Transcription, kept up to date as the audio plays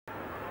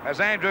as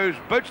Andrews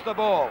boots the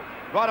ball.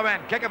 Right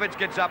around, Kekovic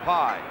gets up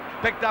high.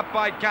 Picked up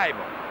by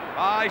Cable.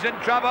 He's in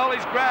trouble,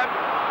 he's grabbed.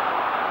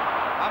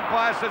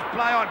 Umpire says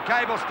play on.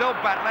 Cable still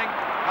battling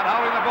and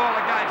holding the ball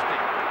against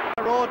him.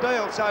 A raw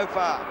deal so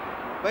far.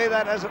 Be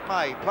that as it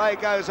may, play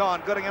goes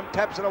on. Goodingham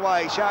taps it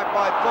away. Shark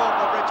by Thorpe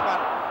of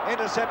Richmond.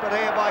 Intercepted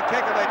here by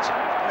Kekovic.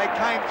 And he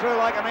came through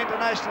like an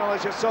international,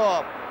 as you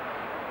saw.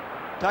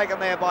 Taken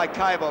there by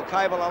Cable.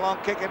 Cable a long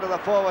kick into the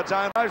forward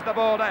zone. Throws the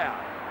ball down.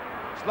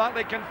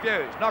 Slightly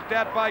confused. Knocked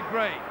out by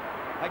Green.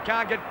 They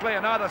can't get clear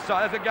on either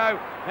side. As it go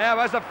now,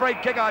 as a free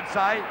kick, I'd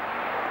say.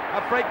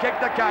 A free kick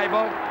to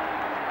Cable.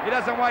 He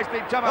doesn't waste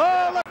any time.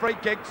 Oh, free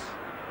kicks.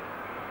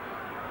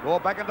 Ball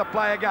back into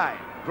play again.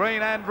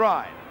 Green and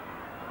Ryan.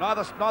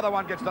 Neither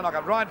one gets the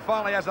knock-up. Ryan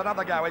finally has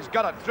another go. He's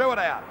got it. Threw it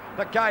out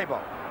to Cable.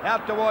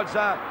 Out towards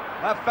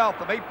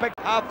Feltham. He picked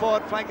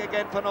half-forward flank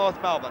again for North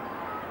Melbourne.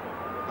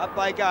 Up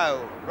they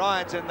go.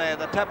 Ryan's in there.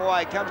 The tap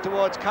away comes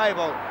towards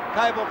Cable.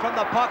 Cable from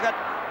the pocket.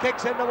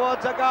 Kicks in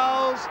towards the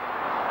goals.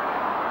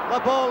 The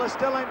ball is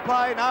still in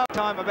play. No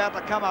time about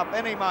to come up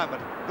any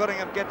moment.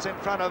 Goodingham gets in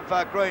front of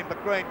Green,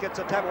 but Green gets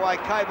a tap away.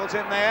 Cable's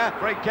in there.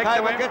 Free kick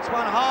Cable to him. gets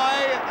one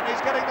high, and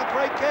he's getting the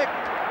free kick.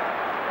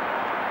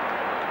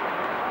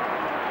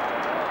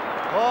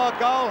 Oh, a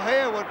goal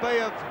here would be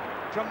of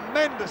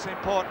tremendous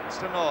importance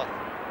to North.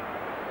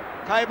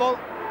 Cable,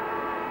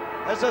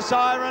 there's a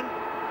siren.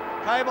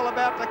 Cable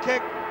about to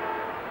kick.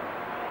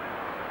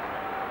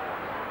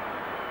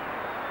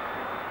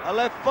 A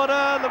left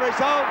footer, the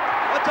result,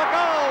 it's a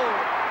goal!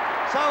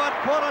 So at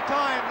quarter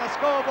time, the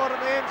scoreboard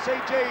at the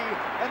MCG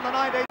in the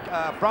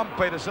 19th. From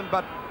Peterson,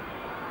 but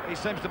he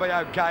seems to be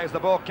okay as the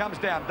ball comes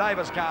down.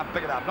 Davis can't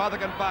pick it up, neither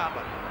can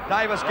Bartlett.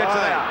 Davis gets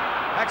it out.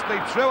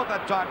 Actually threw at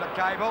that time to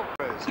Cable.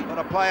 What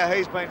a player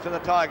he's been for the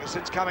Tigers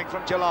since coming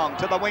from Geelong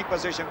to the wing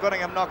position.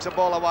 Goodingham knocks the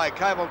ball away.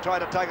 Cable tried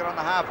to take it on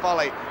the half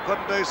volley.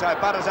 Couldn't do so.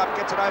 Butters up,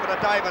 gets it over to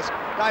Davis.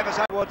 Davis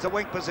towards the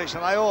wing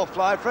position. They all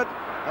fly for it.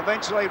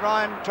 Eventually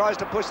Ryan tries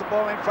to push the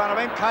ball in front of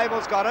him.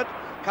 Cable's got it.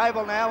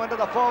 Cable now into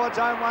the forward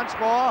zone once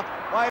more.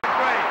 Green.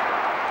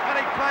 And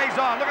he plays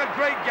on. Look at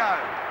Green go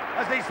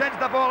as he sends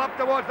the ball up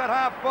towards that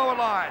half-forward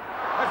line.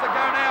 As they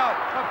go now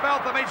for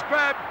Feltham. He's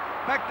grabbed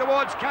back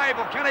towards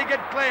Cable. Can he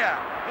get clear?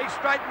 He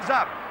straightens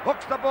up.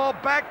 Hooks the ball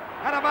back.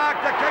 And a mark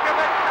to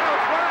Kekovic. No,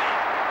 it's Wade.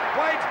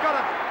 Wade's got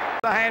it.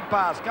 The hand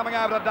pass coming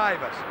over to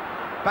Davis.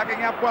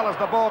 Backing up well as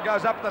the ball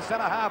goes up the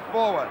centre half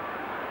forward.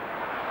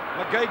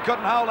 McGee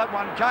couldn't hold that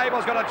one.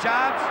 Cable's got a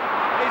chance.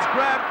 He's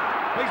grabbed.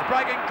 He's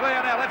breaking clear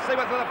now. Let's see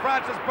what's for the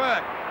Francis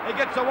Burke. He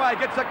gets away,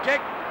 gets a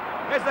kick.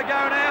 Here's the go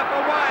now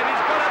for Wade.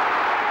 He's got it.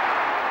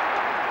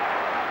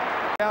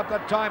 Out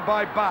that time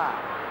by Bart.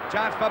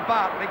 Chance for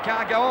Bart. He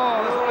can't go.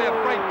 Oh, there's only a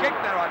free kick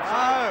there, I'd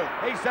say. Oh.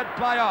 He said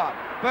play on.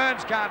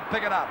 Burns can't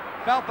pick it up.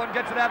 Feltham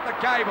gets it out to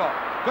Cable.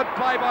 Good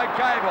play by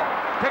Cable.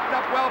 Picked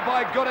up well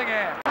by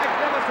Goodingham.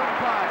 Magnificent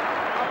play.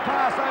 A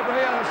pass over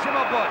here to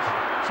Shimmerbush.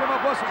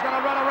 Shimmerbush is going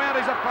to run around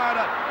his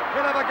opponent.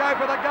 He'll have a go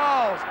for the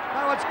goals.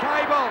 No, it's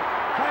Cable.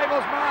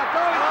 Cable's marked.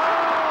 Oh,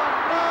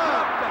 no!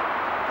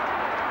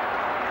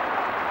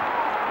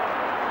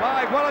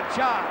 By what a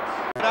chance.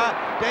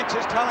 Dench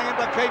is telling him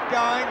to keep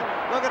going.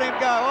 Look at him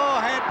go.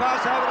 Oh, hand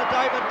pass over to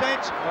David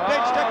Dench.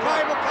 Dench to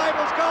Cable.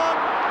 Cable's gone.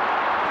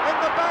 In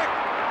the back.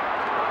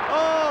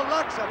 Oh,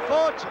 luck's a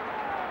fortune.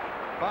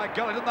 By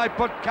golly, didn't they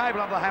put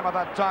Cable under the hammer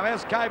that time?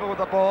 Here's Cable with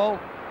the ball.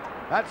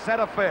 That's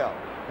centre field.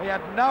 He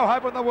had no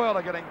hope in the world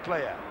of getting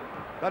clear.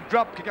 The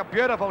drop kick, a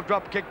beautiful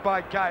drop kick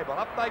by Cable.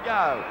 Up they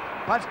go.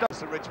 Punched up.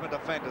 The Richmond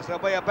defenders.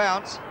 There'll be a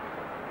bounce.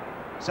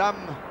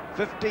 Some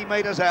 50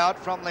 metres out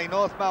from the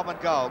North Melbourne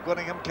goal.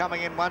 Goodingham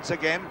coming in once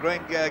again.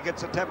 Green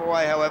gets a tap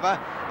away, however.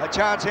 A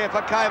chance here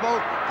for Cable.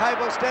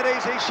 Cable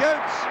steadies, he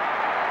shoots.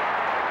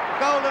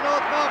 Goal to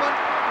North Melbourne.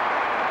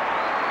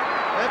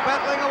 They're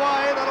battling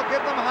away. That'll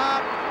give them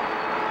heart.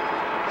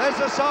 There's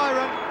a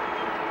siren.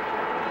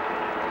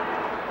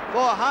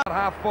 For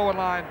half forward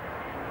line.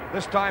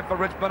 This time for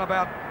Richmond,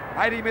 about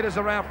 80 metres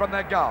around from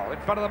their goal, in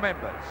front of the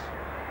members.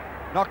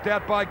 Knocked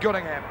out by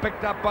Goodingham,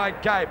 picked up by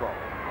Cable.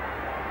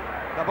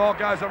 The ball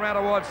goes around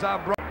towards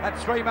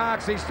that's 3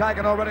 marks he's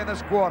taken already in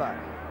this quarter.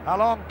 A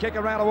long kick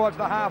around towards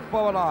the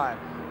half-forward line.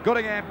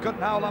 Goodingham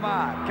couldn't hold the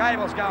mark.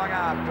 Cable's going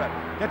after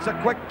it. Gets a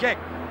quick kick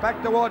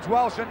back towards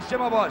Welsh and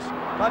Shimmerbush.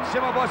 But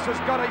Shimmerbush has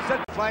got it. He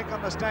said flank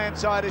on the stand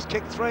side. He's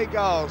kicked 3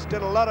 goals.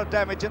 Did a lot of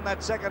damage in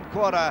that second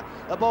quarter.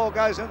 The ball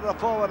goes into the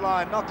forward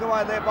line. Knocked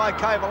away there by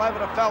Cable. Over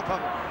to Feltham.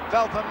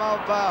 Feltham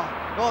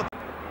of North.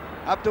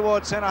 Up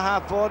towards centre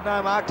half forward,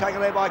 no mark,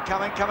 taken there by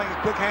Cumming. Cumming,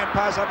 a quick hand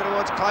pass over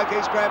towards Cloak.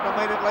 He's grabbed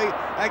immediately,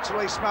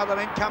 actually smothered.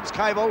 In comes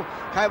Cable.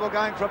 Cable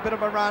going for a bit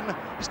of a run,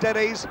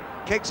 steadies,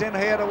 kicks in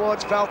here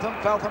towards Feltham.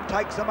 Feltham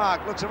takes the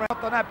mark, looks around.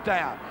 The nap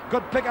down.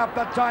 Good pick up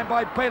that time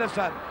by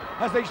Peterson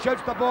as he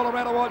shoots the ball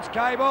around towards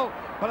Cable,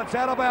 but it's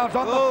out of bounds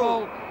on the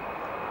full.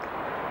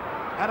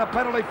 And a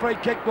penalty free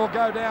kick will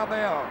go down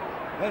there.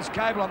 There's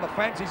Cable on the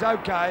fence, he's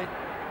okay.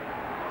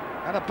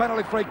 And a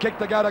penalty free kick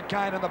to go to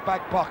Kane in the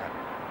back pocket.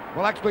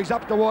 Well, actually, he's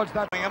up towards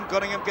that.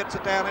 Goodingham gets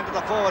it down into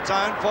the forward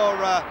zone for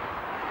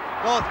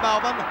North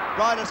Melbourne.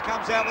 Riders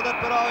comes out with it,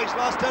 but oh, he's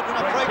lost it, and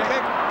a free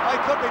kick. He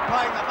could be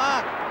playing the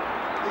mark.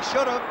 He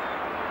should have.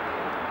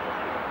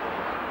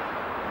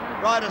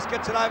 Riders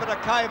gets it over to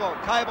Cable.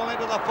 Cable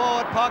into the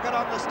forward pocket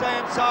on the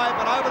stand side,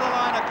 but over the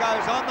line it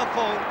goes on the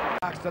full.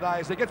 Today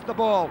as he gets the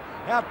ball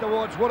out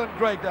towards Wood and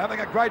Grigg. They're having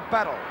a great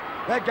battle.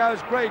 There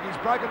goes Grigg. He's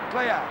broken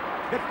clear.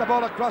 Gets the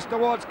ball across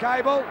towards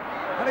Cable,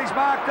 and he's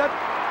marked it.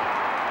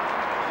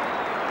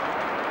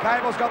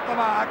 Cable's got the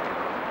mark.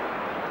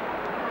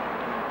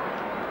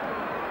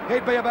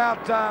 He'd be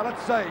about,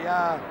 let's see,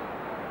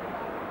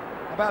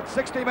 about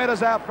 60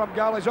 metres out from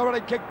goal. He's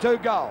already kicked 2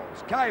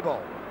 goals.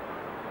 Cable.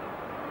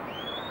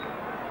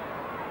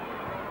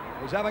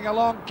 He's having a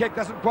long kick,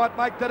 doesn't quite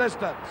make the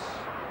distance.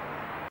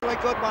 Really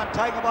good one,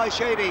 taken by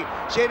Sheedy.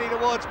 Sheedy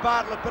towards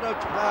Bartlett, bit of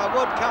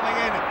Wood coming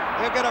in.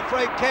 He'll get a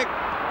free kick.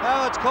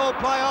 Now it's called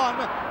play on,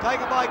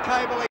 taken by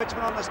Cable.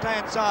 Richmond on the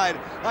stand side.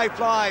 They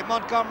fly.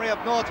 Montgomery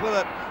of North with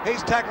it.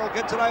 He's tackled,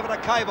 gets it over to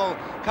Cable.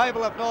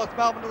 Cable of North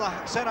Melbourne to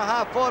the centre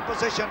half forward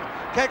position.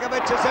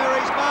 Kekovic is there,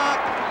 he's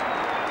marked.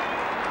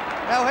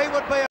 Now he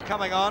would be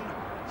coming on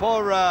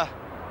for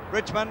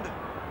Richmond.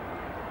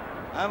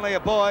 Only a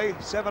boy,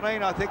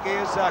 17 I think he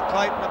is,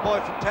 Clayton, a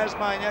boy from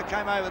Tasmania,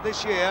 came over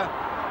this year.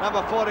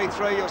 Number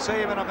 43, you'll see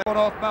him in a minute.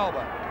 North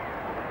Melbourne.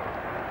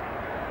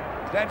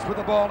 Dents with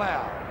the ball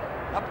now.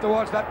 Up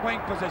towards that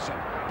wing position.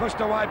 Pushed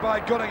away by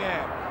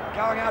Goodingham.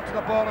 Going out to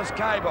the ball is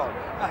Cable.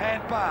 A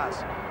hand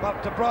pass.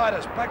 But to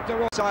Briders. Back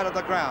to side of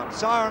the ground.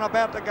 Siren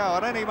about to go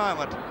at any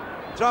moment.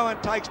 Throw-in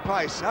takes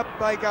place. Up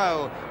they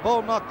go.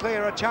 Ball not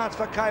clear. A chance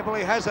for Cable.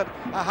 He has it.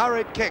 A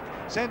hurried kick.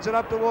 Sends it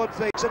up towards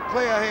the... It's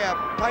clear here.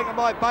 Taken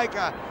by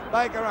Baker.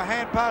 Baker, a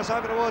hand pass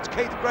over towards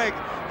Keith Gregg.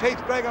 Keith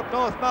Gregg of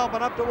North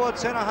Melbourne up towards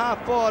centre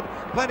half forward.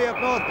 Plenty of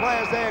North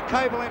players there.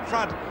 Cable in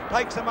front.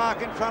 Takes the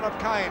mark in front of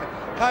Kane.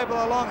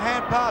 Cable, a long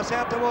hand pass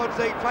out towards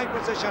the flank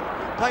position.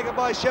 Taken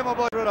by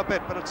Shimmerwood a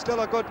bit, but it's still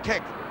a good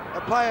kick.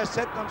 The players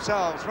set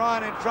themselves.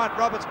 Ryan in front.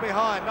 Roberts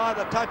behind.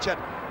 Neither touch it.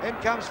 In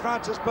comes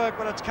Francis Burke,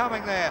 but it's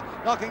coming there.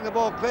 Knocking the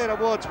ball clear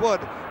towards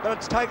Wood. But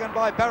it's taken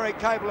by Barry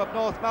Cable of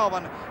North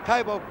Melbourne.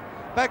 Cable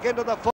back into the